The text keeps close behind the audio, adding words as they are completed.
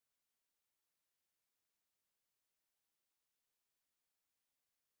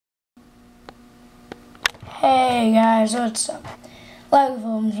Hey guys, what's up? Lego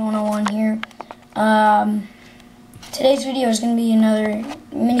Films 101 here. Today's video is going to be another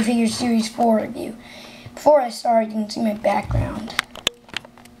Minifigures Series 4 review. Before I start, you can see my background.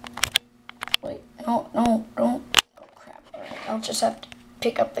 Wait, no, don't. Oh crap. Alright, I'll just have to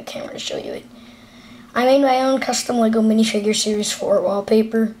pick up the camera to show you it. I made my own custom Lego Minifigures Series 4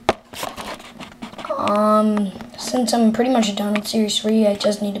 wallpaper. Since I'm pretty much done with Series 3, I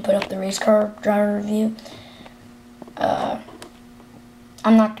just need to put up the race car driver review.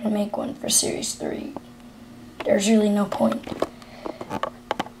 I'm not going to make one for Series 3. There's really no point.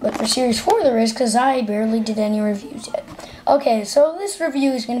 But for Series 4 there is, because I barely did any reviews yet. Okay, so this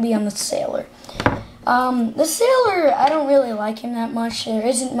review is going to be on the Sailor. The Sailor, I don't really like him that much. There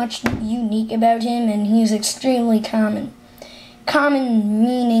isn't much unique about him, and he's extremely common. Common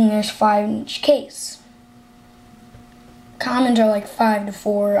meaning there's 5-inch case. Commons are like 5 to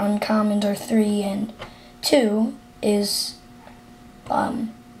 4, uncommons are 3, and 2 is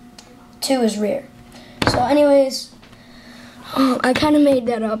rare. So anyways, I kind of made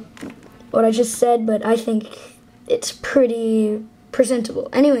that up, what I just said, but I think it's pretty presentable.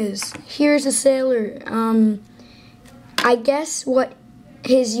 Anyways, here's a Sailor. I guess what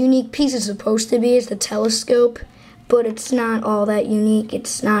his unique piece is supposed to be is the telescope, but it's not all that unique.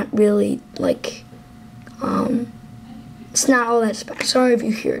 It's not really like, it's not all that special. Sorry if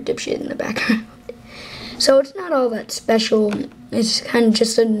you hear a dipshit in the background. So it's not all that special. It's kind of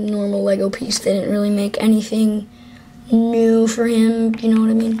just a normal Lego piece. They didn't really make anything new for him, you know what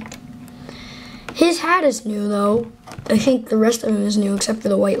I mean? His hat is new though. I think the rest of him is new except for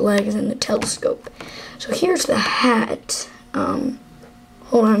the white legs and the telescope. So here's the hat. Hold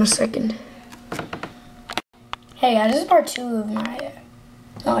on a second. Hey guys, this is part 2 of my,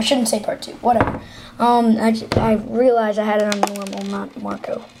 no, I shouldn't say part 2, whatever. I realized I had it on normal, not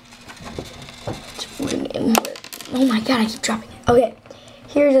Marco. Oh my god, I keep dropping it. Okay,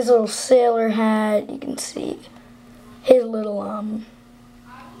 here's his little sailor hat. You can see his little,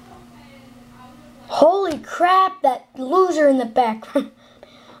 holy crap, that loser in the background.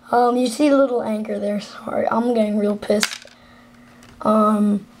 You see the little anchor there. Sorry, I'm getting real pissed.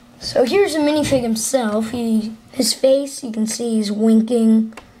 So here's the minifig himself. His face, you can see he's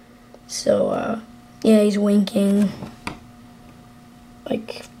winking. So, yeah, he's winking.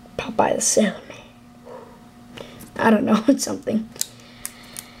 Like Popeye the Sailor Man. I don't know, it's something.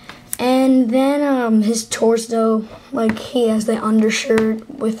 And then, his torso, like, he has the undershirt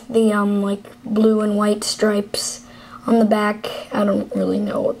with the, like, blue and white stripes on the back. I don't really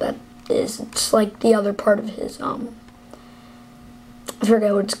know what that is. It's like the other part of his, I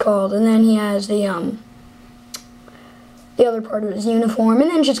forget what it's called. And then he has the other part of his uniform,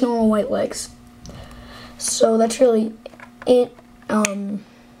 and then just normal white legs. So that's really it.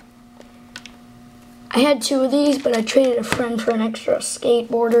 I had 2 of these, but I traded a friend for an extra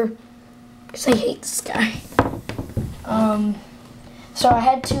skateboarder, because I hate this guy. So I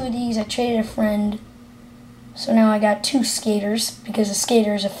had 2 of these, I traded a friend, so now I got 2 skaters, because a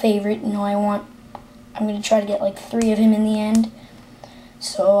skater is a favorite, you know, I'm going to try to get like 3 of him in the end.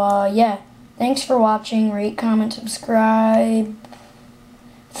 So, yeah, thanks for watching, rate, comment, subscribe,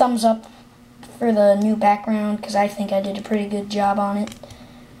 thumbs up for the new background, because I think I did a pretty good job on it.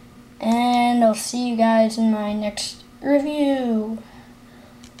 And I'll see you guys in my next review.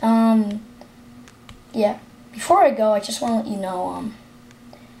 Yeah. Before I go, I just want to let you know,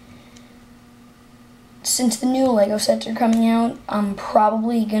 since the new Lego sets are coming out, I'm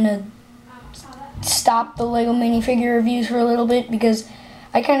probably gonna stop the Lego minifigure reviews for a little bit, because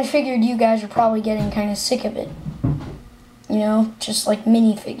I kind of figured you guys are probably getting kind of sick of it. You know, just like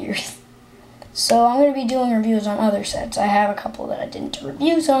minifigures. So I'm going to be doing reviews on other sets. I have a couple that I didn't do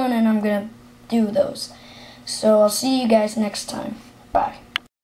reviews on, and I'm going to do those. So I'll see you guys next time. Bye.